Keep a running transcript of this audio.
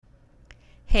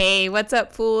Hey, what's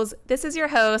up, fools? This is your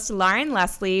host, Lauren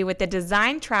Leslie, with the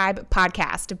Design Tribe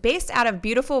podcast based out of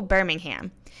beautiful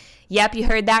Birmingham. Yep, you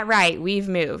heard that right. We've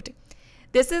moved.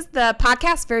 This is the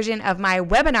podcast version of my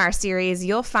webinar series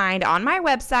you'll find on my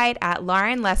website at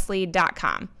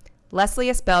laurenleslie.com. Leslie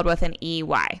is spelled with an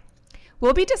E-Y.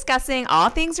 We'll be discussing all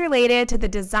things related to the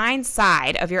design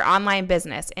side of your online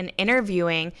business and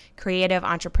interviewing creative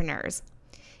entrepreneurs.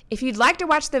 If you'd like to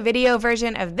watch the video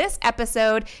version of this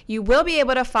episode, you will be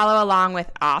able to follow along with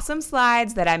awesome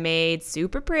slides that I made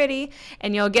super pretty,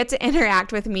 and you'll get to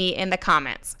interact with me in the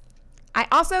comments. I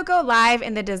also go live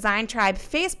in the Design Tribe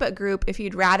Facebook group if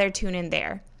you'd rather tune in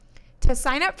there. To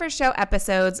sign up for show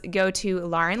episodes, go to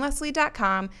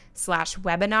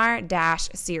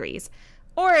laurenleslie.com/webinar-series.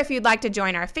 Or if you'd like to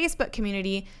join our Facebook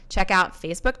community, check out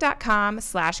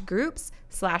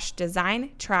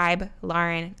facebook.com/groups/Design Tribe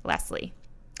Lauren Leslie.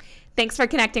 Thanks for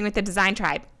connecting with the Design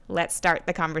Tribe. Let's start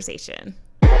the conversation.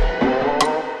 I'm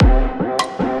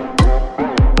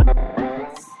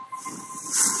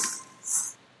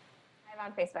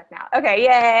on Facebook now. Okay,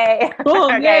 yay.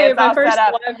 Cool, Okay, yay, my first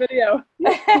live video.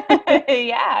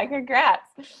 Yeah, congrats.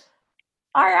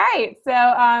 All right,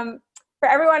 so for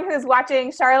everyone who's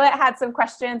watching, Charlotte had some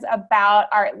questions about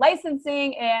art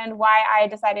licensing and why I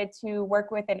decided to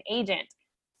work with an agent.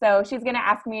 So she's gonna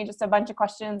ask me just a bunch of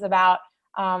questions about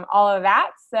all of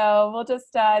that. So we'll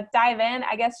just dive in.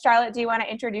 I guess, Charlotte, do you want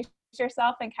to introduce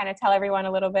yourself and kind of tell everyone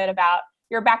a little bit about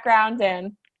your background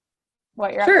and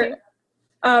what you're up to?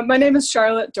 My name is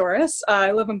Charlotte Doris.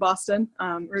 I live in Boston,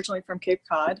 originally from Cape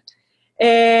Cod.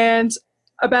 And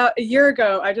about a year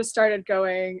ago, I just started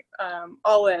going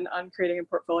all in on creating a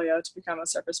portfolio to become a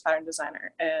surface pattern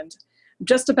designer. And I'm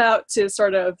just about to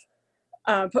sort of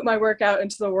put my work out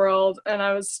into the world, and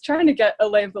I was trying to get a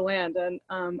lay of the land. And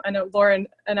I know Lauren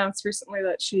announced recently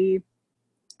that she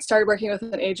started working with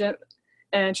an agent,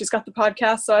 and she's got the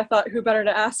podcast, so I thought, who better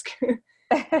to ask?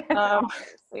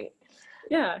 Sweet.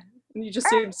 Yeah, and you just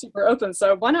seem super open,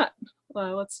 so why not?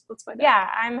 Let's find out. Yeah,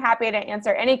 I'm happy to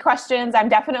answer any questions. I'm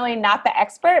definitely not the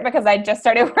expert because I just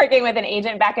started working with an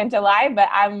agent back in July, but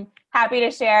I'm happy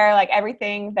to share like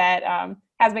everything that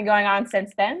has been going on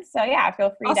since then. So yeah,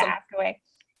 feel free to ask away.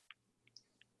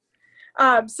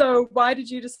 So why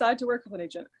did you decide to work with an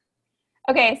agent?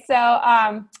 Okay, so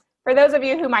for those of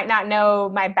you who might not know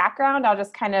my background, I'll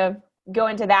just kind of go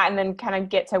into that and then kind of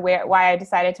get to why I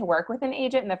decided to work with an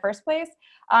agent in the first place.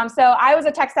 So I was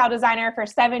a textile designer for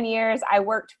 7 years. I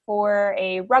worked for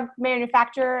a rug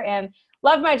manufacturer and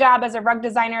loved my job as a rug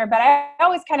designer, but I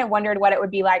always kind of wondered what it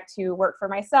would be like to work for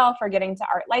myself or get into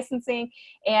art licensing.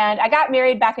 And I got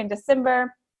married back in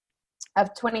December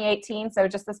of 2018, so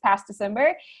just this past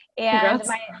December. And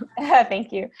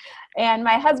thank you. And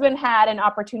my husband had an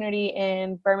opportunity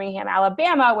in Birmingham,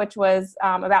 Alabama, which was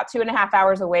about 2.5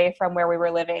 hours away from where we were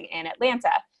living in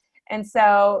Atlanta. And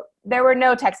so there were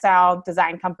no textile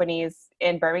design companies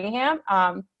in Birmingham.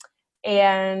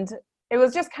 And it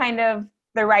was just kind of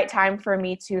the right time for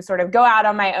me to sort of go out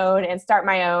on my own and start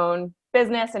my own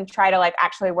business and try to like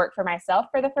actually work for myself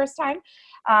for the first time.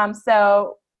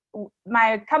 So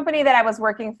my company that I was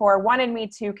working for wanted me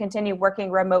to continue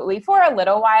working remotely for a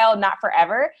little while, not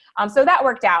forever. So that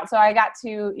worked out. So I got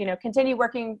to, continue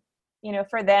working,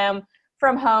 for them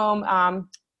from home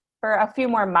for a few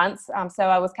more months. So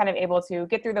I was kind of able to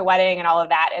get through the wedding and all of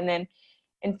that. And then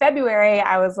in February,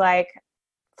 I was like,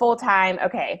 full-time,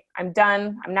 okay, I'm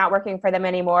done. I'm not working for them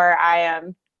anymore. I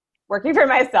am working for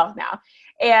myself now.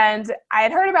 And I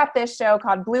had heard about this show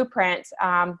called Blueprint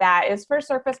that is for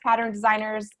surface pattern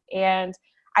designers. And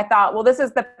I thought, well, this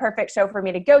is the perfect show for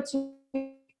me to go to.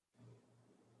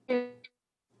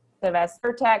 As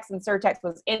Surtex, and Surtex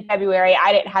was in February.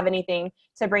 I didn't have anything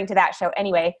to bring to that show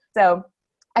anyway. So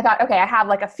I thought, okay, I have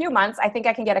like a few months. I think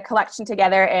I can get a collection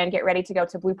together and get ready to go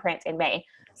to Blueprint in May.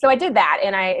 So I did that,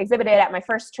 and I exhibited at my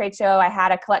first trade show. I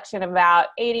had a collection of about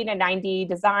 80 to 90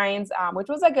 designs, which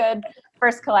was a good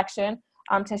first collection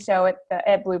to show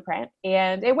at Blueprint.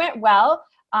 And it went well.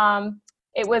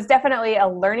 It was definitely a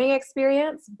learning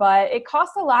experience, but it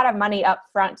cost a lot of money up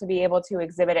front to be able to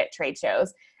exhibit at trade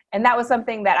shows. And that was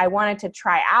something that I wanted to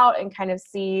try out and kind of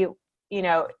see,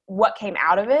 what came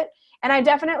out of it. And I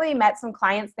definitely met some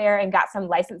clients there and got some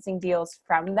licensing deals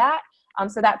from that.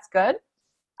 So that's good.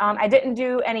 I didn't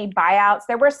do any buyouts.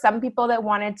 There were some people that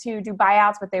wanted to do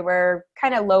buyouts, but they were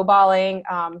kind of lowballing,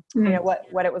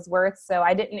 what it was worth. So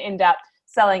I didn't end up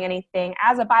selling anything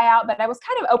as a buyout, but I was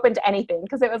kind of open to anything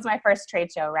because it was my first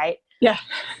trade show, right? Yeah.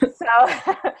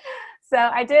 So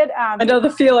I did. I know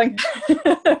the feeling.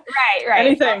 Right.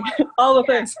 Anything, all the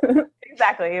things.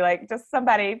 Exactly. Like just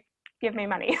somebody give me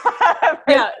money.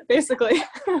 Yeah, basically.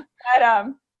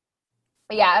 But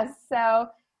yeah, so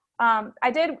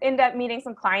I did end up meeting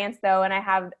some clients though, and I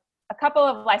have a couple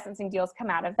of licensing deals come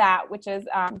out of that, which is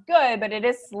good, but it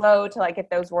is slow to like get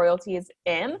those royalties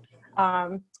in.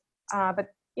 But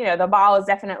you know, the ball is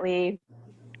definitely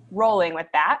rolling with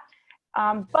that.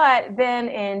 But then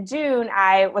in June,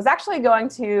 I was actually going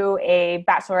to a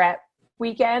bachelorette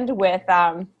weekend with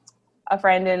a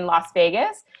friend in Las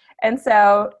Vegas. And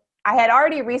so I had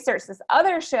already researched this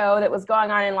other show that was going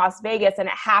on in Las Vegas, and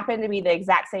it happened to be the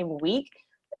exact same week.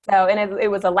 So, and it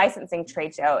was a licensing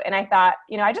trade show. And I thought,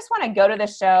 you know, I just want to go to the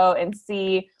show and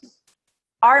see,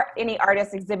 are any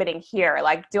artists exhibiting here?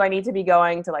 Like, do I need to be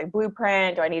going to like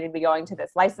Blueprint? Do I need to be going to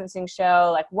this licensing show?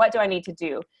 Like, what do I need to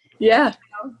do? Yeah.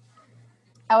 So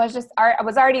I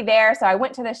was already there. So I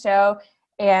went to the show,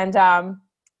 and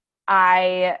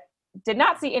I did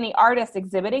not see any artists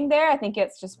exhibiting there. I think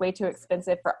it's just way too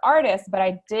expensive for artists, but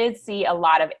I did see a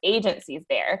lot of agencies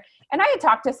there. And I had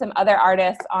talked to some other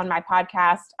artists on my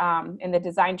podcast in the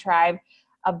Design Tribe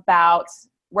about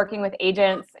working with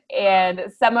agents, and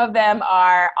some of them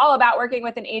are all about working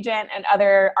with an agent, and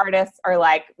other artists are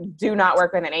like, do not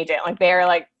work with an agent. Like, they're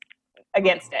like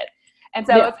against it. And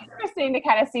so it's interesting to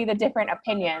kind of see the different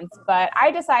opinions, but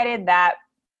I decided that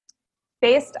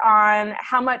based on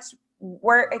how much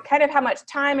work, kind of how much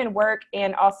time and work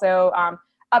and also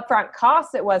upfront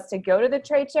costs it was to go to the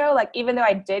trade show, like even though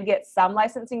I did get some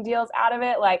licensing deals out of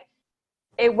it, like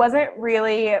it wasn't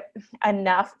really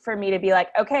enough for me to be like,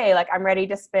 okay, like I'm ready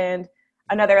to spend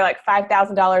another like $5,000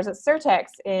 at Certex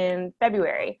in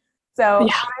February. So,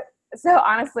 so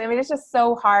honestly, I mean, it's just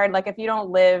so hard. Like if you don't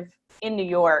live in New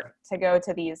York to go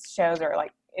to these shows, or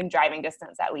like in driving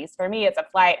distance, at least for me, it's a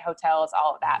flight, hotels,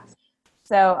 all of that.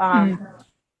 So,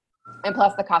 and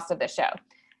plus the cost of the show.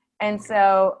 And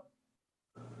so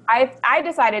I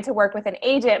decided to work with an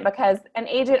agent because an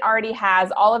agent already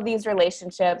has all of these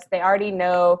relationships. They already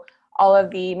know all of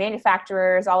the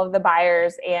manufacturers, all of the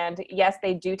buyers. And yes,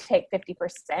 they do take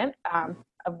 50%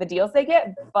 of the deals they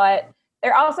get, but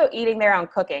they're also eating their own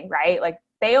cooking, right? Like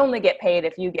they only get paid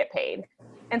if you get paid.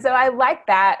 And so I like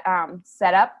that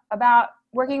setup about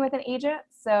working with an agent.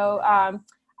 So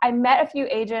I met a few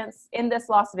agents in this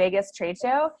Las Vegas trade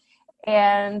show,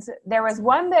 and there was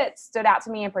one that stood out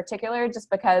to me in particular just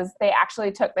because they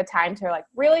actually took the time to like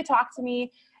really talk to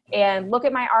me and look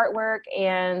at my artwork.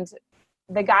 And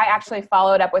the guy actually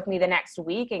followed up with me the next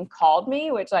week and called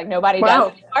me, which like nobody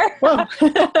does anymore.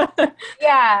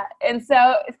 Yeah. And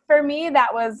so for me,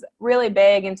 that was really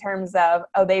big in terms of,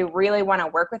 oh, they really want to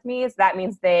work with me. So that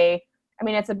means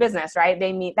it's a business, right?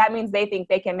 That means they think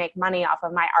they can make money off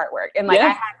of my artwork. And like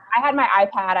I had my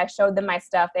iPad, I showed them my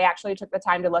stuff. They actually took the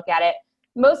time to look at it.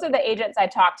 Most of the agents I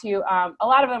talked to, a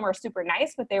lot of them were super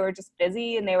nice, but they were just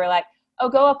busy, and they were like, oh,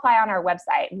 go apply on our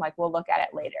website and like, we'll look at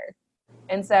it later.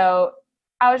 And so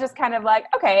I was just kind of like,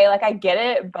 okay, like I get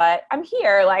it, but I'm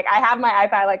here. Like I have my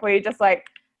iPad, like where you just like,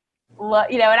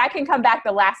 look, you know, and I can come back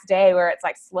the last day where it's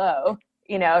like slow,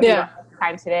 you know, if you don't have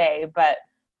time today. But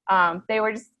they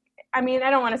were just, I mean, I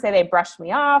don't want to say they brushed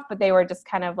me off, but they were just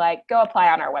kind of like, go apply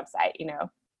on our website, you know?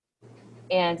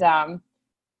 And I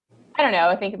don't know,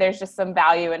 I think there's just some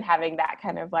value in having that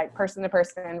kind of like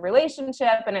person-to-person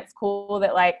relationship. And it's cool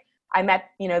that like I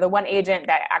met, you know, the one agent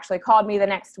that actually called me the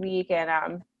next week.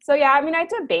 And so, yeah, I mean, I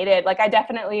debated, like I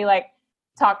definitely like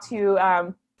talked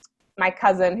to my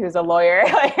cousin who's a lawyer.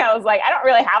 Like I was like, I don't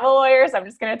really have a lawyer, so I'm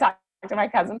just going to talk to my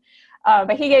cousin.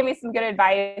 But he gave me some good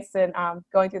advice and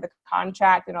going through the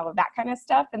contract and all of that kind of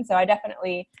stuff. And so I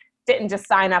definitely didn't just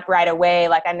sign up right away.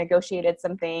 Like I negotiated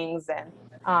some things, and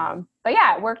but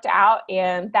yeah, it worked out.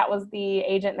 And that was the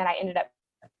agent that I ended up.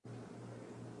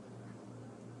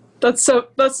 That's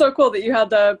so cool that you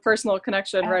had the personal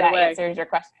connection right away. That answers your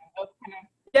question.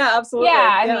 Yeah, absolutely.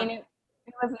 Yeah, I mean,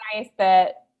 it was nice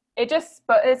that it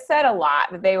said a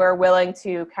lot that they were willing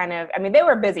to kind of, I mean, they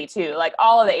were busy too. Like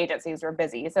all of the agencies were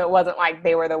busy. So it wasn't like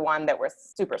they were the one that were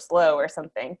super slow or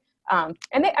something. And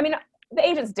the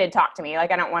agents did talk to me.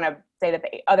 Like, I don't want to say that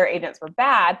the other agents were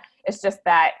bad. It's just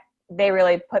that they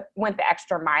really went the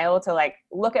extra mile to like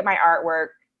look at my artwork,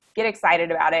 get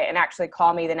excited about it, and actually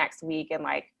call me the next week. And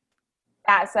like,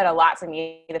 that said a lot to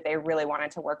me that they really wanted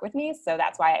to work with me. So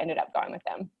that's why I ended up going with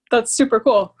them. That's super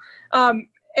cool.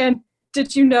 And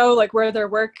did you know like where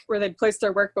they'd placed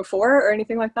their work before or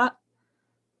anything like that?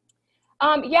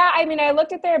 Yeah, I mean, I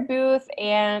looked at their booth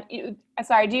and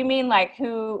sorry, do you mean like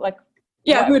who, like,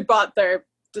 yeah, who had bought their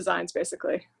designs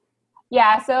basically?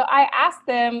 Yeah, so I asked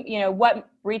them, what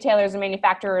retailers and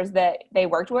manufacturers that they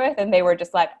worked with, and they were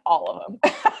just like, all of them.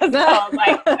 So I was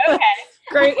like, okay.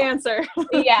 Great answer.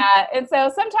 Yeah, and so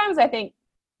sometimes I think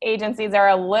agencies are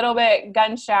a little bit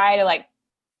gun shy to like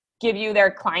give you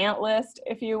their client list,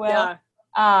 if you will.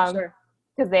 Yeah, sure.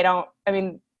 Because they don't, I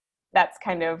mean, that's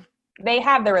kind of, they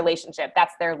have the relationship.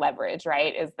 That's their leverage,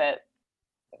 right? Is that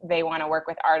they want to work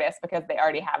with artists because they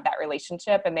already have that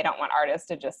relationship, and they don't want artists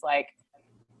to just like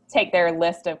take their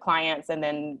list of clients and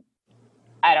then,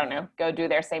 I don't know, go do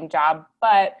their same job.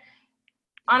 But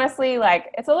honestly,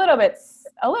 like, it's a little bit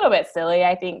silly,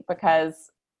 I think,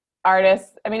 because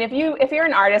artists, I mean, if you're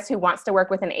an artist who wants to work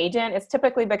with an agent, it's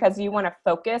typically because you want to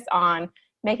focus on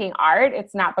making art.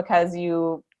 It's not because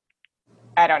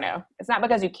I don't know, it's not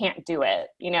because you can't do it.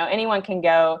 Anyone can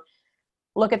go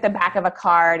look at the back of a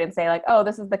card and say like, oh,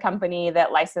 this is the company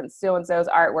that licensed so-and-so's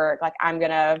artwork. Like, I'm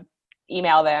going to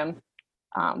email them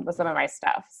with some of my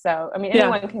stuff. So, I mean,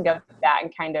 anyone can go through that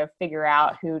and kind of figure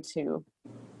out who to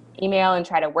email and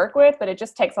try to work with, but it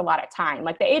just takes a lot of time.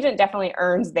 Like, the agent definitely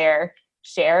earns their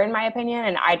share, in my opinion.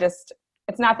 And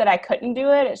it's not that I couldn't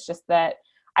do it. It's just that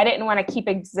I didn't want to keep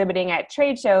exhibiting at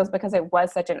trade shows because it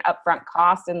was such an upfront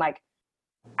cost. And like,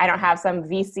 I don't have some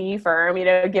VC firm,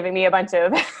 giving me a bunch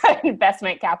of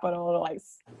investment capital to like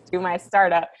do my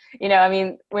startup. I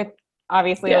mean, with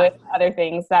other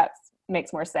things, that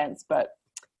makes more sense. But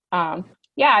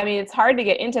yeah, I mean, it's hard to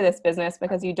get into this business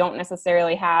because you don't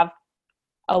necessarily have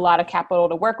a lot of capital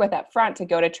to work with up front to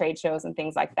go to trade shows and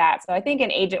things like that. So I think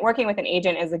working with an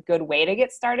agent is a good way to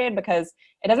get started because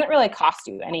it doesn't really cost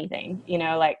you anything,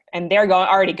 and they're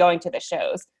already going to the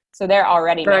shows. So they're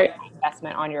already making the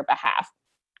investment on your behalf.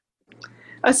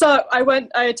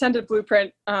 I attended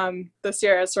Blueprint this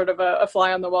year as sort of a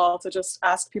fly on the wall to just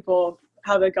ask people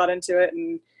how they got into it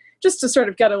and just to sort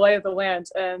of get a lay of the land.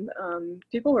 And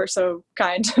people were so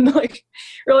kind and like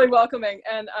really welcoming.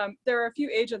 And there were a few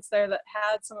agents there that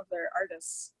had some of their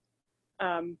artists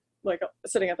like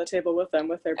sitting at the table with them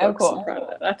with their books in front of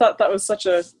it. I thought that was such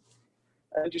a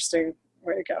interesting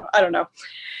way to go. I don't know.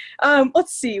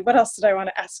 Let's see. What else did I want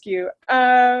to ask you?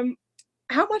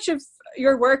 How much of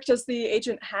your work does the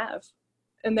agent have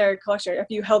in their collection? Have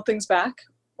you held things back?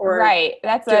 Right.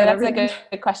 That's a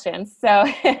good question. So,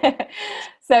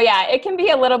 so yeah, it can be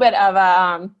a little bit of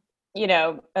a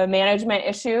management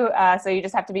issue. So you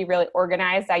just have to be really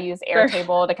organized. I use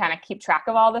Airtable to kind of keep track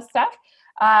of all this stuff.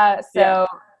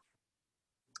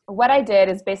 What I did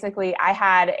is basically I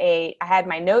had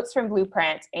my notes from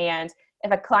Blueprint, and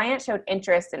if a client showed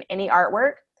interest in any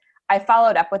artwork, I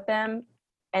followed up with them,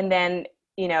 and then,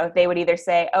 they would either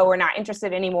say, oh, we're not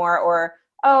interested anymore, or,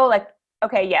 oh, like,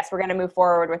 okay, yes, we're going to move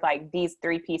forward with like these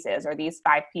 3 pieces or these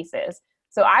 5 pieces.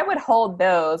 So I would hold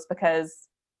those because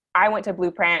I went to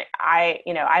Blueprint. I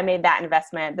made that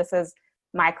investment. This is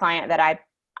my client that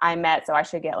I met, so I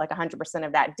should get like 100%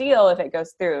 of that deal if it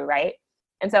goes through, right?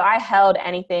 And so I held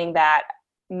anything that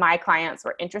my clients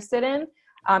were interested in.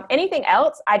 Anything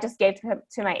else, I just gave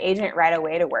to my agent right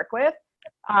away to work with.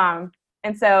 And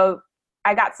so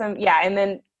I got some, and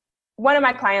then one of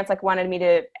my clients like wanted me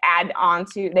to add on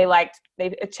to,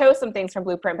 they chose some things from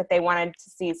Blueprint, but they wanted to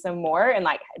see some more and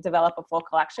like develop a full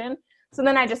collection. So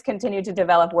then I just continued to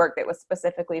develop work that was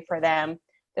specifically for them.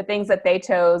 The things that they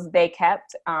chose, they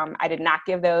kept. I did not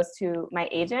give those to my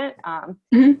agent.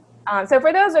 So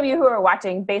for those of you who are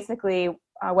watching, basically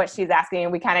what she's asking,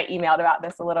 and we kind of emailed about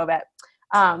this a little bit,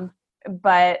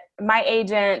 but my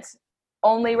agent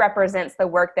only represents the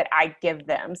work that I give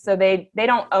them. So they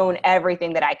don't own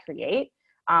everything that I create,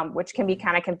 which can be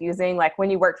kind of confusing. Like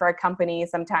when you work for a company,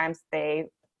 sometimes they'll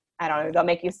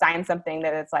make you sign something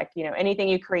that it's like, anything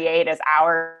you create is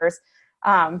ours.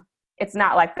 It's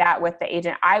not like that with the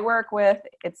agent I work with.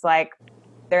 It's like,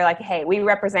 they're like, hey, we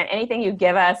represent anything you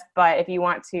give us, but if you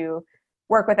want to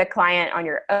work with a client on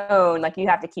your own, like you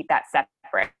have to keep that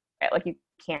separate. Like you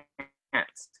can't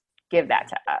give that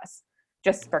to us,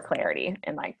 just for clarity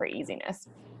and like for easiness.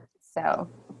 So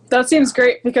that seems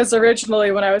great, because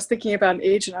originally when I was thinking about an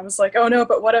agent, I was like, oh no,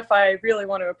 but what if I really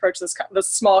want to approach this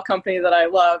small company that I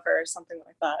love or something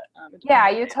like that? Yeah,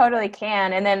 you totally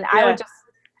can. And then I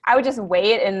would just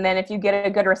wait. And then if you get a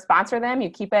good response from them, you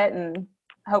keep it and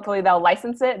hopefully they'll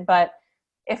license it. But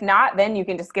if not, then you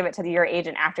can just give it to your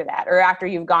agent after that, or after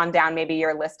you've gone down maybe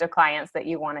your list of clients that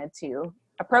you wanted to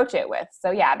approach it with. So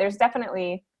yeah, there's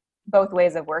definitely both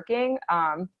ways of working.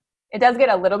 It does get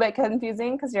a little bit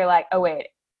confusing because you're like, oh wait,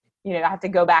 I have to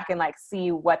go back and like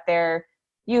see what they're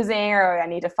using, or I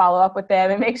need to follow up with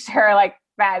them and make sure like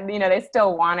that, they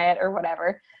still want it or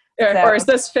whatever. Or is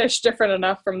this fish different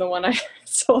enough from the one I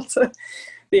sold to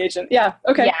the agent? Yeah.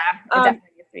 Okay. Yeah, it definitely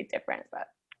needs pretty different, but.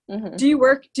 Do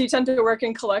you tend to work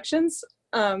in collections?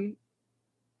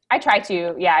 I try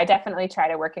to. Yeah, I definitely try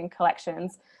to work in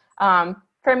collections.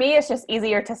 For me, it's just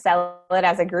easier to sell it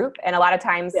as a group. And a lot of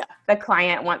times the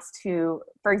client wants to,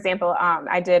 for example,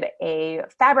 I did a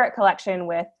fabric collection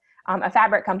with a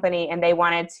fabric company, and they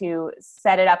wanted to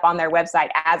set it up on their website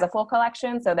as a full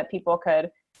collection so that people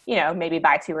could, maybe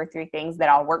buy 2 or 3 things that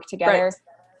all work together.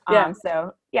 Right.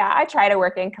 So yeah, I try to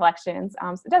work in collections.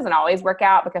 It doesn't always work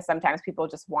out because sometimes people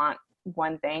just want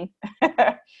one thing.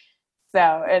 So,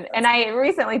 and I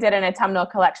recently did an autumnal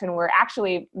collection where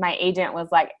actually my agent was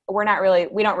like, we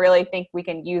don't really think we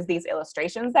can use these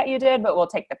illustrations that you did, but we'll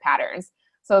take the patterns.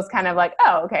 So it's kind of like,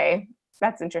 oh, okay,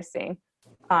 that's interesting.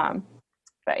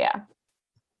 But yeah.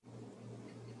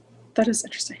 That is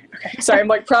interesting. Okay. Sorry, I'm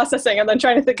like processing and then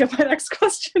trying to think of my next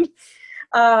question.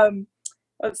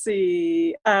 Let's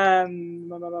see.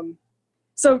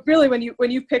 So really, when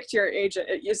you picked your agent,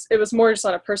 it was more just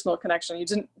on a personal connection.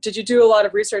 Did you do a lot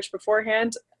of research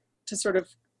beforehand to sort of?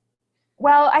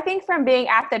 Well, I think from being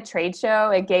at the trade show,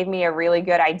 it gave me a really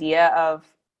good idea of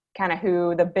kind of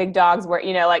who the big dogs were.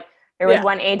 Like there was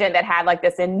one agent that had like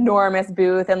this enormous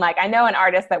booth, and like I know an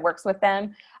artist that works with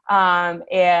them,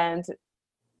 and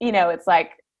it's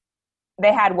like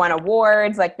they had won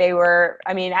awards. Like they were.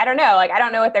 I mean, I don't know. Like I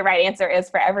don't know what the right answer is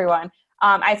for everyone.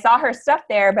 I saw her stuff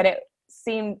there, but it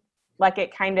seemed like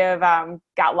it kind of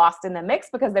got lost in the mix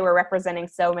because they were representing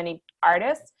so many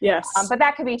artists. Yes. But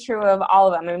that could be true of all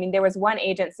of them. I mean, there was one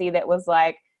agency that was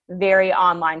like very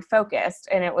online focused,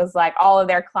 and it was like all of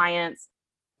their clients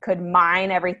could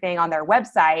mine everything on their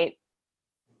website.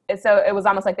 And so it was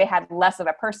almost like they had less of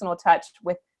a personal touch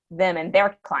with them and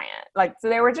their client. Like, so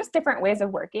there were just different ways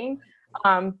of working.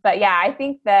 But yeah, I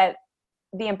think that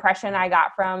the impression I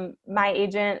got from my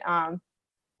agent,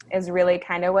 is really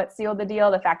kind of what sealed the deal.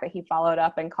 The fact that he followed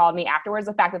up and called me afterwards,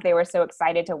 the fact that they were so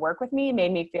excited to work with me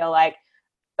made me feel like,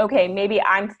 okay, maybe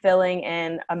I'm filling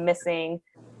in a missing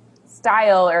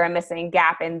style or a missing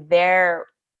gap in their,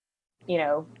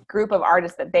 group of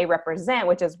artists that they represent,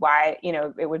 which is why,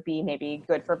 it would be maybe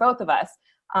good for both of us.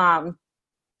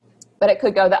 But it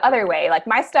could go the other way. Like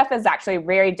my stuff is actually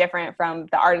very different from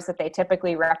the artists that they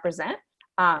typically represent.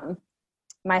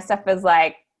 My stuff is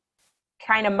like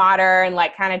kind of modern,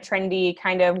 like kind of trendy,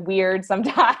 kind of weird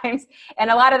sometimes. And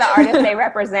a lot of the artists they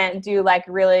represent do like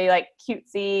really like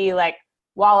cutesy, like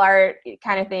wall art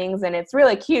kind of things. And it's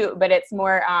really cute, but it's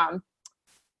more, I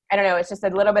don't know, it's just a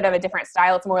little bit of a different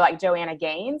style. It's more like Joanna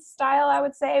Gaines style, I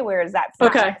would say, whereas that's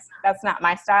not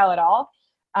my style at all.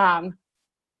 I'm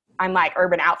like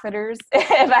Urban Outfitters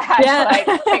if I had to like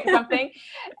pick something.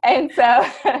 And so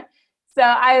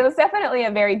I was definitely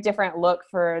a very different look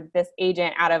for this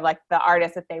agent out of like the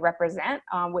artists that they represent,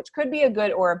 which could be a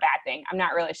good or a bad thing. I'm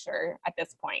not really sure at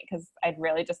this point because I'd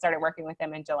really just started working with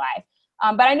them in July.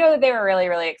 But I know that they were really,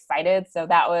 really excited. So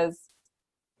that was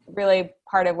really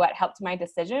part of what helped my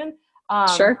decision.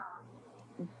 Sure.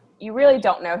 You really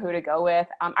don't know who to go with.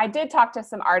 I did talk to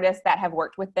some artists that have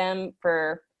worked with them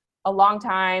for a long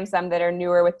time, some that are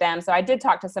newer with them. So I did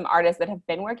talk to some artists that have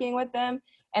been working with them.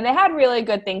 And they had really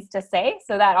good things to say.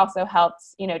 So that also helped,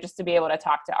 just to be able to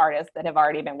talk to artists that have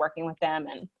already been working with them.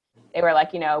 And they were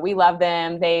like, we love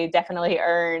them. They definitely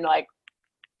earn like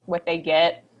what they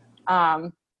get.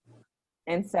 And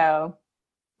so,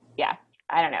 yeah,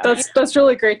 I don't know. That's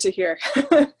really great to hear.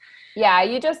 Yeah,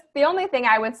 the only thing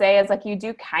I would say is like, you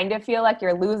do kind of feel like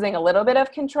you're losing a little bit of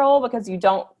control because you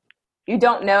don't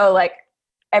know like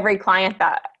every client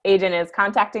that agent is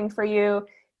contacting for you.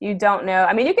 You don't know.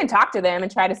 I mean, you can talk to them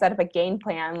and try to set up a game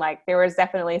plan. Like there was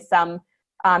definitely some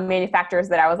manufacturers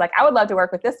that I was like, I would love to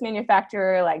work with this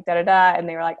manufacturer, like da-da-da. And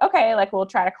they were like, okay, like we'll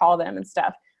try to call them and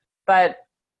stuff. But,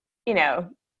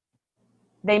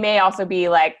 they may also be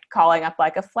like calling up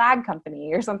like a flag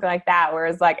company or something like that.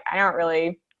 Whereas like, I don't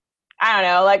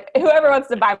know, like whoever wants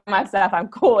to buy my stuff, I'm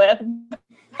cool with.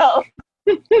 So,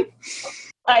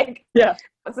 like, yeah,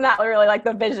 it's not really like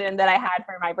the vision that I had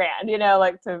for my brand,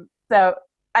 so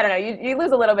I don't know, you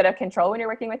lose a little bit of control when you're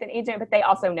working with an agent, but they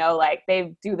also know like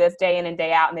they do this day in and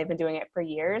day out and they've been doing it for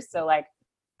years. So like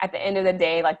at the end of the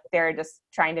day, like they're just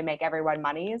trying to make everyone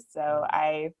money. So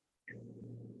I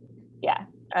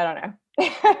don't know.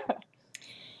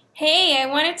 Hey, I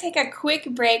want to take a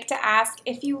quick break to ask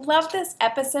if you love this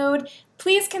episode,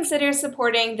 please consider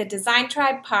supporting the Design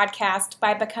Tribe podcast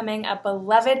by becoming a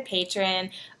beloved patron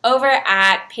over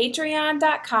at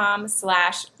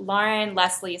patreon.com/Lauren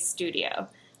Leslie Studio.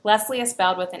 Leslie is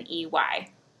spelled with an EY.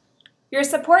 Your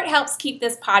support helps keep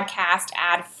this podcast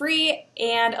ad-free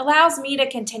and allows me to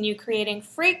continue creating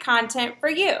free content for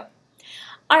you.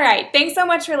 All right. Thanks so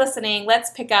much for listening. Let's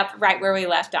pick up right where we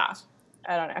left off.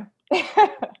 I don't know.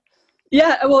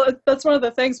 Yeah, well, that's one of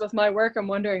the things with my work. I'm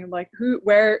wondering, like,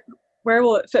 where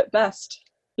will it fit best?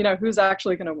 Who's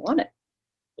actually going to want it?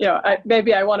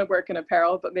 Maybe I want to work in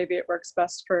apparel, but maybe it works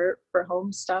best for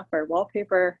home stuff or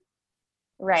wallpaper.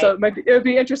 Right. So it would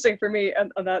be interesting for me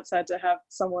on that side to have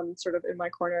someone sort of in my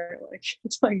corner, like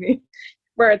telling me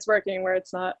where it's working, where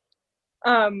it's not.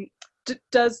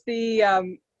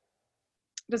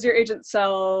 Does your agent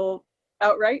sell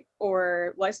outright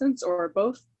or license or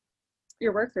both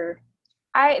your work? Or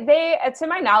To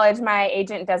my knowledge, my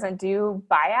agent doesn't do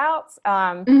buyouts.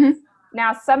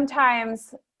 Now,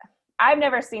 sometimes I've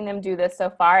never seen them do this so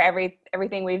far.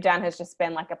 Everything we've done has just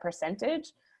been like a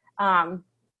percentage.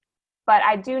 But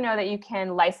I do know that you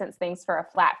can license things for a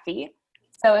flat fee.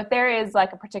 So if there is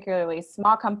like a particularly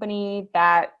small company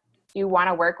that you want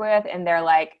to work with and they're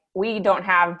like, we don't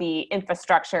have the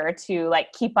infrastructure to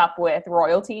like keep up with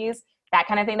royalties, that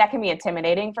kind of thing, that can be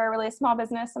intimidating for a really small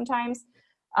business sometimes.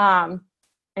 And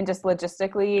just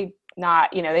logistically not,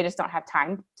 they just don't have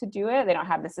time to do it. They don't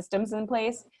have the systems in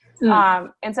place.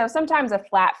 And so sometimes a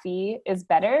flat fee is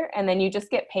better, and then you just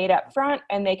get paid up front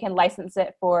and they can license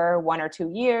it for 1 or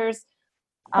 2 years.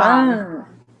 And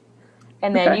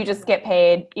then you just get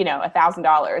paid,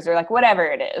 $1,000 or like whatever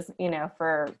it is,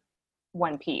 for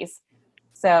one piece.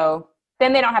 So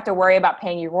then they don't have to worry about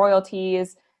paying you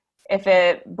royalties. If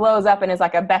it blows up and is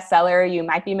like a bestseller, you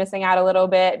might be missing out a little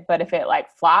bit. But if it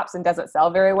like flops and doesn't sell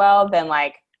very well, then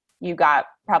like you got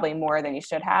probably more than you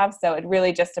should have. So it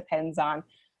really just depends on,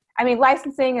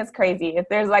 licensing is crazy.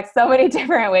 There's like so many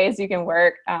different ways you can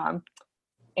work. And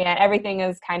everything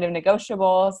is kind of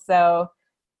negotiable. So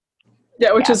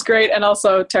yeah, which is great and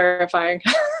also terrifying.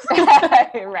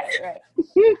 Right.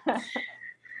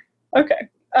 Okay.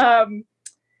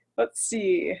 Let's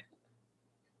see.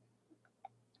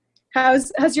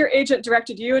 Has your agent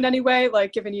directed you in any way,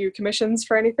 like given you commissions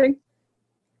for anything?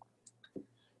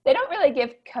 They don't really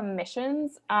give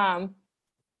commissions.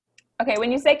 Okay,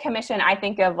 when you say commission, I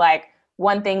think of like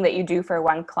one thing that you do for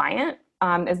one client.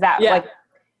 Is that like,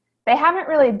 they haven't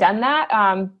really done that.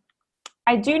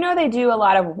 I do know they do a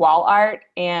lot of wall art,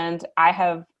 and I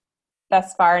have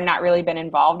thus far not really been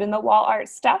involved in the wall art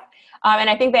stuff. And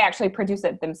I think they actually produce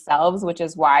it themselves, which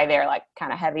is why they're like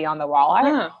kind of heavy on the wall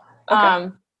art.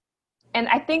 Okay. And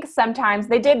I think sometimes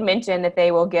they did mention that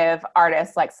they will give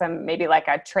artists like maybe like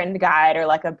a trend guide or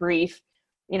like a brief,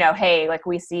 hey, like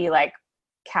we see like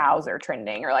cows are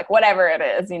trending or like whatever it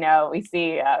is, we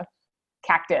see a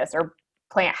cactus or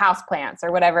house plants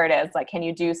or whatever it is. Like, can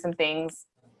you do some things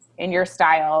in your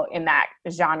style in that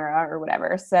genre or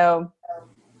whatever? So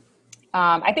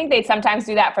I think they sometimes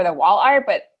do that for the wall art,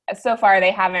 but so far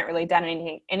they haven't really done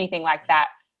anything like that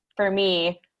for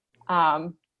me.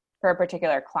 For a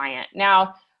particular client.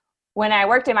 Now, when I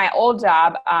worked in my old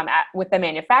job with the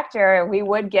manufacturer, we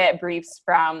would get briefs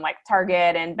from like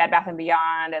Target and Bed Bath &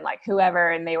 Beyond and like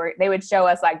whoever, and they would show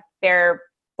us like their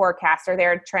forecast or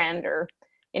their trend or,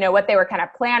 what they were kind of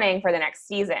planning for the next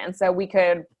season. So we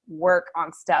could work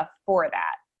on stuff for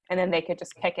that, and then they could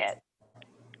just pick it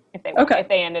if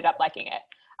they ended up liking it.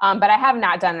 But I have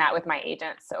not done that with my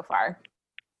agents so far.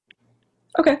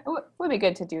 Okay. It would be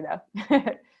good to do though.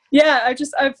 Yeah,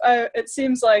 it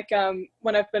seems like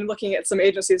when I've been looking at some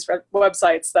agencies'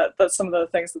 websites, that's some of the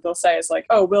things that they'll say is like,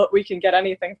 oh, we can get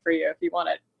anything for you if you want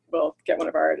it. We'll get one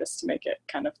of our artists to make it,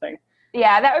 kind of thing.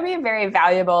 Yeah, that would be very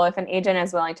valuable if an agent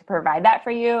is willing to provide that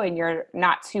for you and you're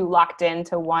not too locked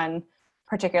into one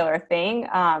particular thing.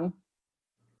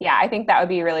 Yeah, I think that would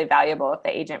be really valuable if the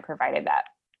agent provided that,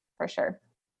 for sure.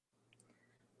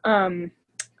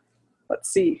 Let's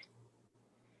see.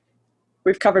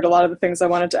 We've covered a lot of the things I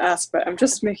wanted to ask, but I'm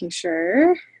just making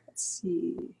sure. Let's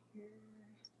see.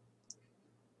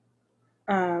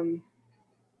 Have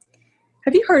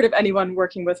you heard of anyone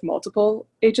working with multiple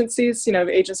agencies?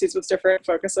 Agencies with different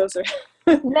focuses?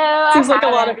 No, seems like a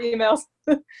lot of emails.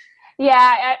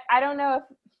 Yeah, I don't know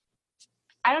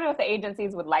if the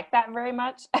agencies would like that very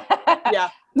much. Yeah,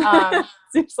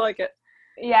 seems like it.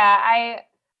 Yeah,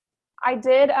 I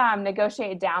did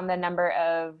negotiate down the number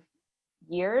of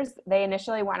years. They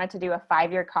initially wanted to do a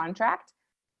 5-year contract.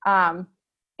 And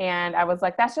I was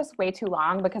like, that's just way too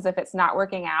long, because if it's not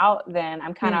working out, then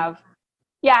I'm kind of,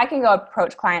 I can go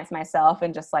approach clients myself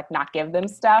and just like not give them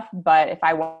stuff. But if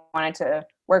I wanted to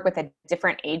work with a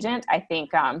different agent, I think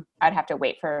I'd have to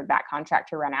wait for that contract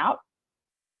to run out.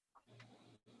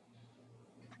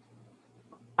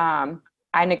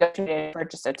 I negotiated for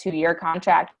just a 2-year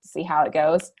contract to see how it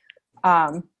goes.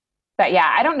 But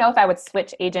yeah, I don't know if I would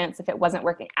switch agents if it wasn't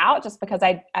working out, just because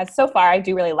so far I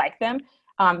do really like them.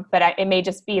 But it may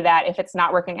just be that if it's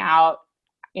not working out,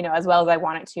 as well as I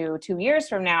want it to 2 years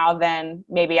from now, then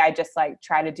maybe I just like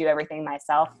try to do everything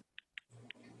myself.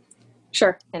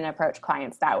 Sure. And approach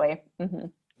clients that way. Mm-hmm.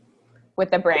 With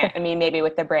the brand, maybe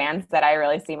with the brands that I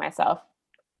really see myself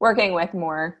working with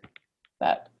more,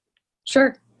 but.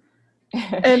 Sure.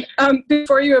 And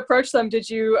before you approach them, did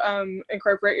you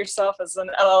incorporate yourself as an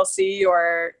LLC,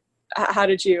 or how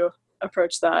did you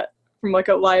approach that from like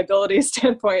a liability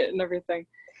standpoint and everything?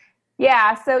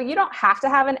 Yeah, so you don't have to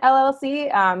have an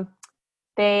LLC.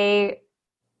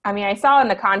 I saw in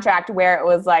the contract where it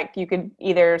was like you could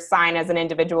either sign as an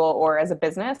individual or as a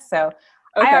business. So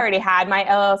okay. I already had my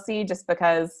LLC just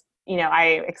because,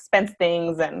 I expense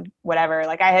things and whatever.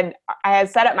 Like I had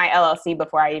set up my LLC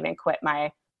before I even quit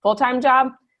my full-time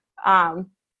job. And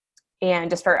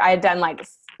I had done like,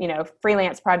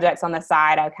 freelance projects on the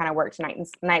side. I kind of worked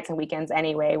nights and weekends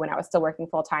anyway when I was still working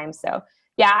full-time. So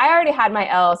yeah, I already had my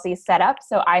LLC set up.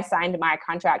 So I signed my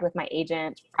contract with my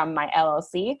agent from my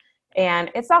LLC.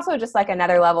 And it's also just like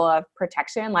another level of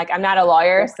protection. Like I'm not a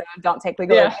lawyer, so don't take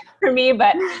legal advice from me.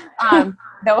 But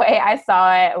the way I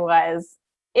saw it was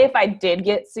if I did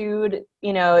get sued,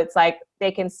 it's like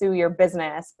they can sue your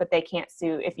business, but they can't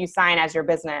sue if you sign as your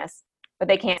business, but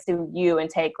they can't sue you and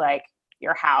take like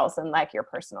your house and like your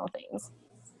personal things,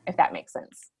 if that makes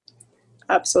sense.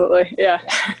 Absolutely. Yeah.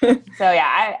 So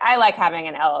yeah, I like having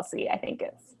an LLC. I think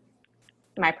it's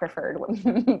my preferred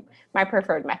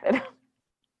method.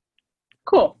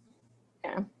 Cool.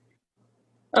 Yeah.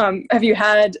 Have you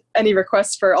had any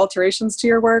requests for alterations to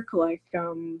your work, like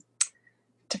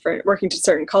working to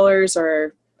certain colors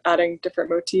or adding different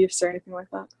motifs or anything like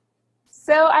that?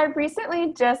 So I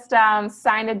recently just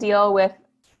signed a deal with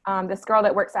this girl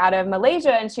that works out of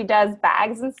Malaysia, and she does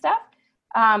bags and stuff.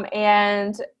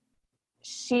 And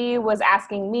she was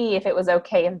asking me if it was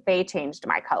okay if they changed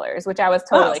my colors, which I was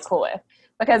totally cool with,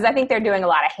 because I think they're doing a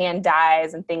lot of hand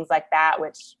dyes and things like that,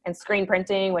 and screen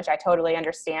printing, which I totally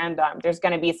understand. There's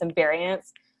going to be some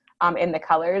variance in the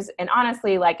colors. And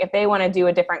honestly, like if they want to do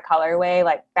a different colorway,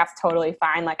 like that's totally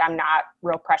fine. Like I'm not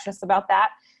real precious about that.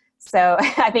 So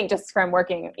I think just from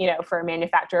working, for a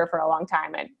manufacturer for a long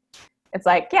time, it's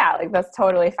like, yeah, like that's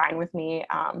totally fine with me.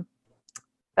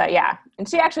 But yeah, and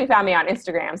she actually found me on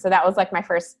Instagram. So that was like my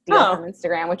first deal from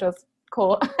Instagram, which was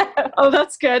cool. Oh,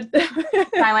 that's good.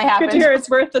 Finally happened. Good to hear it's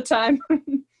worth the time.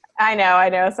 I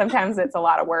know. Sometimes it's a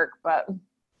lot of work, but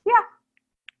yeah.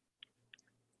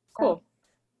 Cool.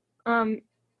 And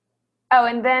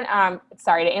then,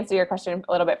 sorry, to answer your question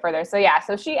a little bit further. So yeah,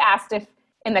 so she asked if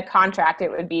in the contract it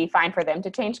would be fine for them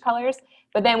to change colors.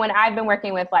 But then when I've been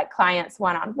working with like clients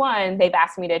one-on-one, they've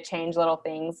asked me to change little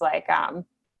things like, I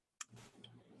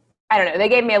don't know, they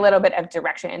gave me a little bit of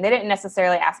direction. They didn't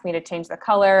necessarily ask me to change the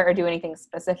color or do anything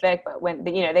specific, but when,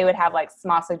 they would have like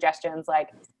small suggestions like,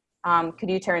 could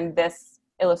you turn this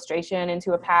illustration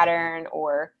into a pattern,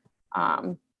 or,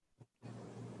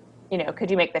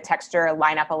 could you make the texture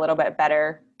line up a little bit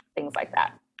better, things like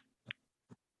that,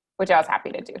 which I was happy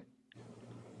to do.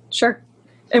 Sure.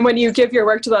 And when you give your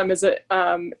work to them, is it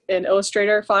in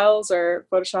Illustrator files or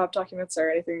Photoshop documents or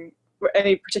anything,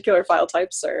 any particular file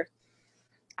types? Or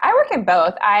I work in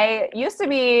both. I used to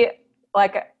be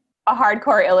like a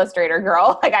hardcore Illustrator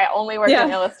girl. Like I only worked in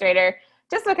Illustrator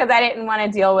just because I didn't want to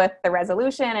deal with the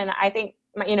resolution. And I think,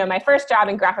 my first job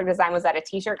in graphic design was at a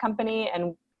t-shirt company,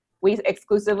 and we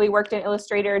exclusively worked in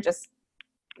Illustrator just,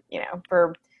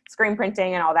 for screen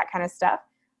printing and all that kind of stuff.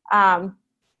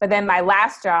 But then my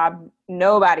last job,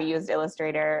 nobody used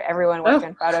Illustrator. Everyone worked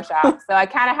in Photoshop. So I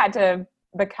kind of had to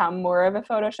become more of a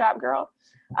Photoshop girl.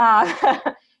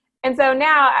 And so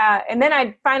now, and then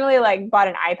I finally bought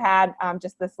an iPad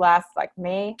just this last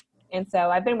May. And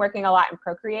so I've been working a lot in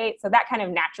Procreate. So that kind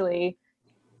of naturally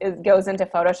goes into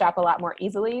Photoshop a lot more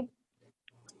easily.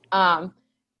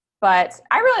 But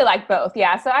I really like both.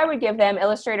 Yeah. So I would give them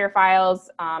Illustrator files,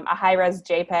 a high-res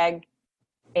JPEG,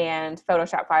 and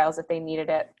Photoshop files if they needed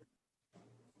it.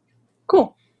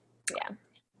 Cool. Yeah.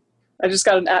 I just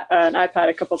got an iPad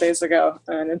a couple days ago,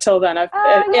 and until then, I'm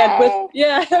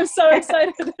so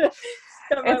excited.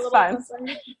 It's fun.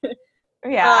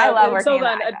 Yeah, I love working. Until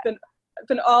then, I've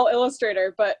been all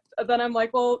Illustrator, but then I'm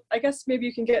like, well, I guess maybe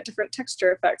you can get different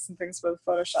texture effects and things with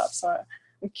Photoshop. So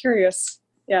I'm curious.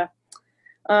 Yeah.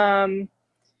 I'm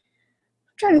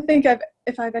trying to think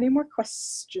if I have any more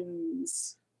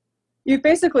questions. You've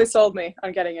basically sold me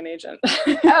on getting an agent.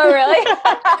 Oh, really?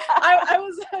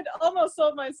 I'd almost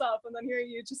sold myself, and then hearing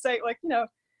you just say, I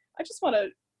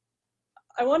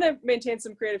want to maintain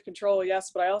some creative control, yes,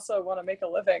 but I also want to make a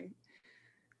living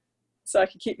so I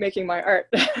can keep making my art.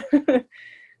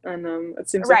 And it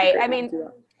seems right. Like I mean,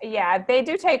 Yeah, they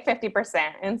do take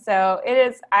 50%. And so it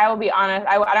is, I will be honest,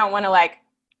 I don't want to like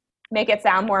make it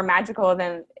sound more magical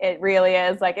than it really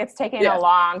is. Like it's taken a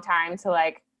long time to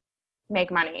like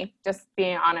make money, just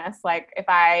being honest. Like if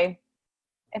I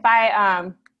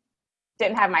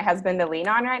didn't have my husband to lean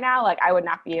on right now, like I would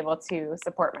not be able to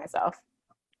support myself.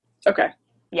 Okay.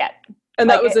 Yet. And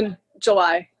like that was in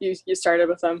July you started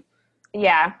with them.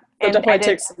 Yeah. So it definitely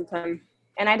takes some time.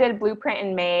 And I did Blueprint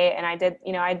in May, and I did,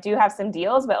 I do have some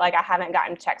deals, but like I haven't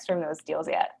gotten checks from those deals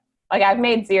yet. Like I've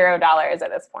made $0 at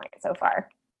this point so far.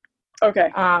 Okay.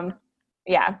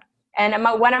 Yeah. And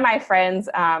one of my friends,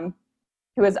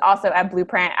 who was also at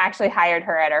Blueprint, actually hired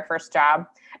her at our first job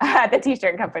at the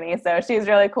t-shirt company. So she's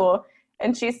really cool.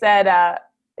 And she said,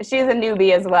 she's a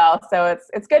newbie as well. So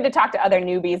it's good to talk to other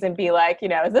newbies and be like,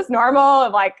 is this normal?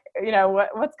 Like,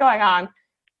 what's going on?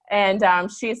 And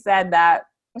she said that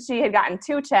she had gotten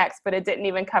 2 checks, but it didn't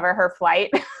even cover her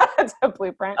flight to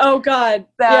Blueprint. Oh God.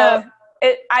 So yeah.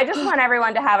 I just want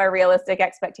everyone to have a realistic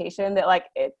expectation that like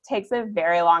it takes a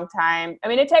very long time. I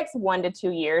mean, it takes 1 to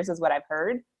 2 years is what I've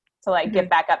heard to like get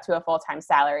back up to a full-time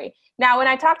salary. Now, when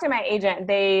I talked to my agent,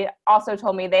 they also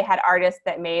told me they had artists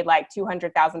that made like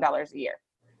 $200,000 a year.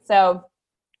 So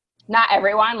not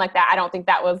everyone like that. I don't think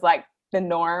that was like the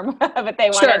norm, but they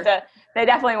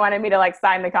definitely wanted me to like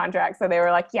sign the contract. So they were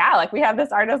like, yeah, like we have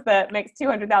this artist that makes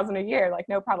 $200,000 a year, like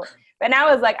no problem. But now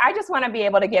I was like, I just want to be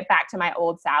able to get back to my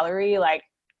old salary. Like,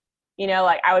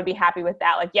 like I would be happy with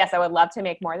that. Like, yes, I would love to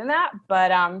make more than that.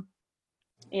 But,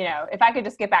 if I could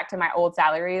just get back to my old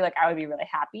salary, like I would be really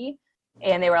happy.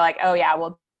 And they were like, oh yeah,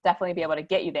 we'll definitely be able to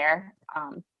get you there.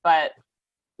 But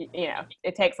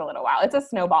it takes a little while. It's a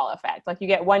snowball effect. Like you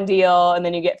get 1 deal and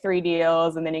then you get 3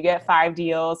 deals and then you get 5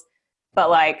 deals. But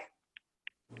like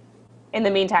in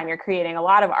the meantime, you're creating a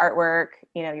lot of artwork,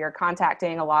 you're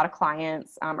contacting a lot of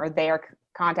clients, or they are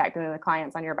contacting the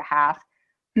clients on your behalf.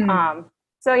 Mm-hmm.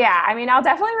 So yeah, I mean, I'll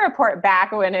definitely report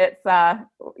back when it's,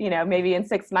 maybe in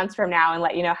 6 months from now and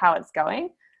let you know how it's going.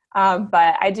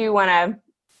 But I don't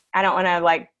want to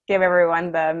like give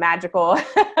everyone the magical,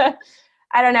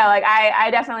 I don't know. Like I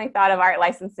definitely thought of art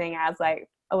licensing as like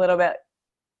a little bit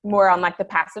more on like the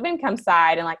passive income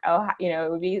side and like,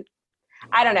 it would be,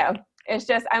 I don't know. It's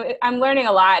just, I'm learning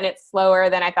a lot and it's slower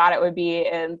than I thought it would be.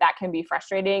 And that can be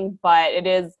frustrating, but it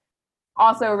is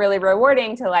also really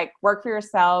rewarding to like work for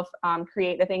yourself,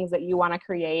 create the things that you want to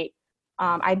create.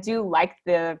 I do like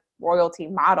the royalty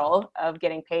model of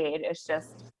getting paid. It's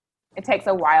just, it takes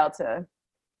a while to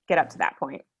get up to that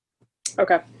point.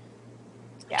 Okay.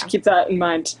 Yeah. Keep that in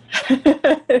mind.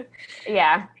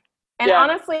 Yeah. And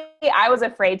honestly, I was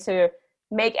afraid to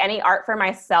make any art for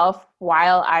myself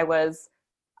while I was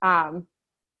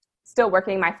still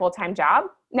working my full-time job.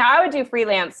 Now I would do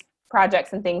freelance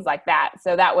projects and things like that.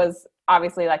 So that was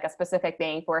obviously like a specific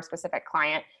thing for a specific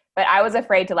client, but I was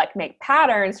afraid to like make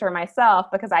patterns for myself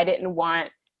because I didn't want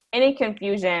any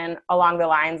confusion along the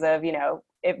lines of,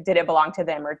 did it belong to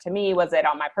them or to me? Was it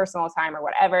on my personal time or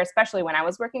whatever, especially when I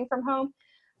was working from home.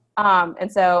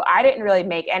 And so I didn't really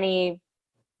make any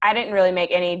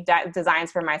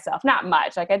designs for myself. Not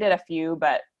much. Like I did a few,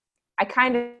 but I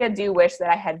kind of do wish that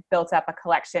I had built up a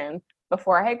collection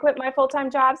before I had quit my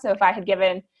full-time job. So if I could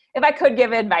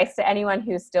give advice to anyone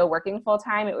who's still working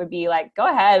full-time, it would be like, go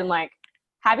ahead and like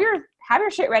have your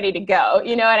shit ready to go.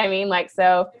 You know what I mean? Like,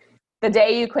 so the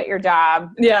day you quit your job,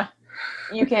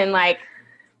 you can like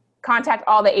contact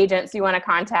all the agents you want to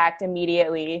contact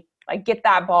immediately, like get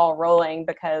that ball rolling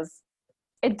because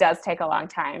it does take a long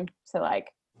time to like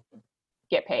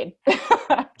get paid,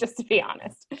 just to be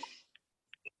honest.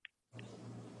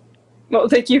 Well,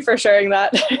 thank you for sharing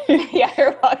that. Yeah,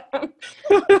 you're welcome.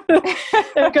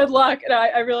 Good luck. And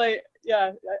I really,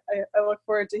 I look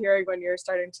forward to hearing when you're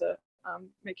starting to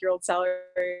make your old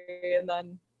salary and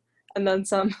then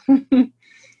some.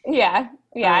 Yeah.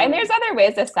 And there's other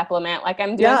ways to supplement. Like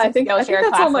I'm doing some Skillshare that's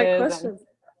classes. All my questions.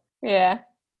 Yeah.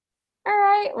 All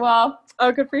right. Well.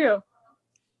 Oh, good for you.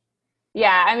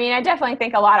 Yeah. I mean, I definitely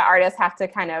think a lot of artists have to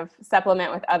kind of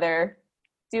supplement with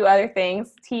do other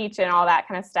things, teach and all that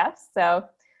kind of stuff. So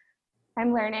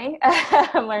I'm learning.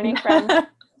 I'm learning from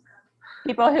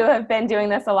people who have been doing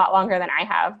this a lot longer than I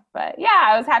have. But yeah,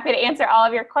 I was happy to answer all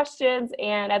of your questions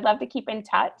and I'd love to keep in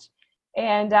touch.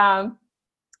 And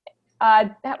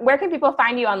where can people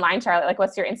find you online, Charlotte? Like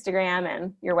what's your Instagram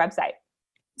and your website?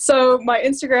 So my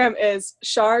Instagram is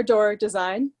Chardor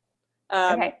Design.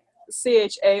 Okay.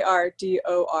 Chardor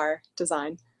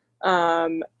Design.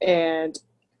 And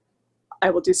I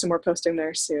will do some more posting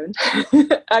there soon.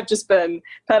 I've just been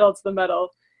pedal to the metal,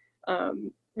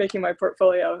 making my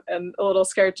portfolio and a little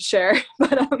scared to share.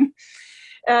 But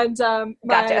And my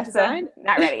Gotcha. design, So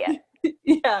not ready yet.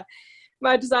 yeah,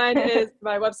 my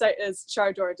website is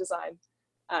Chardor Design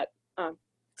at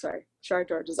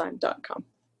chardordesign.com.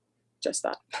 Just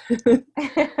that.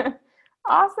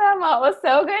 Awesome. Well, it was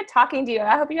so good talking to you.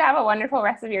 I hope you have a wonderful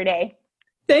rest of your day.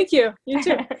 Thank you. You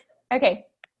too. Okay.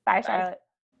 Bye, Charlotte.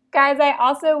 Guys, I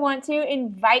also want to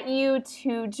invite you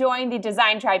to join the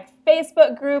Design Tribe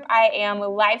Facebook group. I am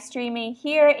live streaming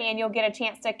here, and you'll get a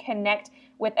chance to connect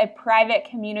with a private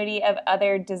community of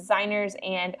other designers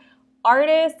and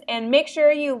artists. And make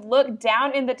sure you look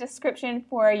down in the description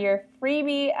for your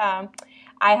freebie.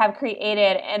 I have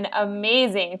created an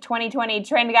amazing 2020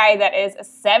 trend guide that is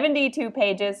 72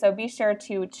 pages, so be sure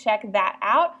to check that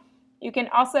out. You can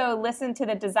also listen to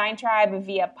the Design Tribe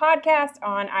via podcast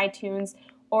on iTunes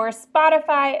or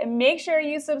Spotify. Make sure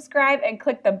you subscribe and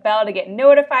click the bell to get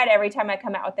notified every time I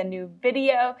come out with a new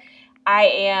video. I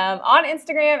am on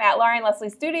Instagram at Lauren Leslie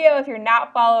Studio. If you're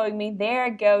not following me there,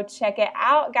 go check it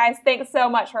out. Guys, thanks so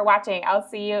much for watching. I'll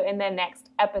see you in the next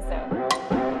episode.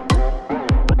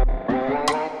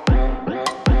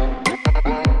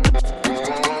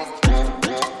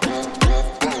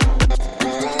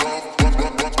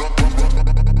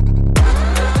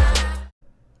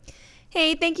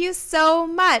 Hey, thank you so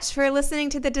much for listening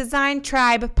to the Design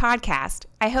Tribe podcast.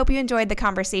 I hope you enjoyed the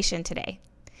conversation today.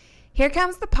 Here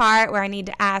comes the part where I need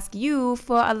to ask you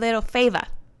for a little favor.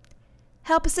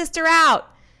 Help a sister out.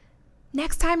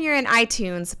 Next time you're in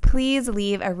iTunes, please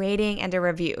leave a rating and a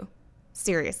review.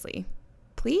 Seriously,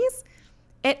 please?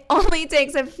 It only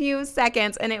takes a few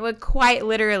seconds and it would quite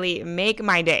literally make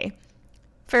my day.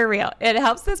 For real, it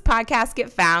helps this podcast get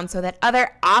found so that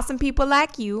other awesome people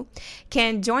like you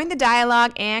can join the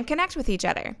dialogue and connect with each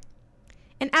other.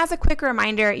 And as a quick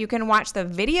reminder, you can watch the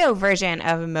video version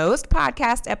of most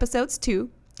podcast episodes too.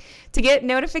 To get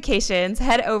notifications,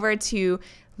 head over to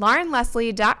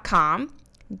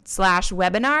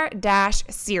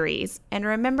laurenleslie.com/webinar-series. And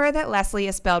remember that Leslie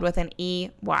is spelled with an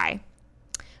E-Y.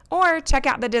 Or check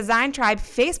out the Design Tribe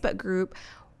Facebook group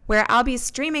where I'll be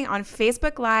streaming on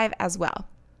Facebook Live as well.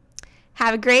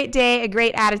 Have a great day, a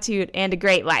great attitude, and a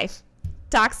great life.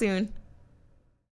 Talk soon.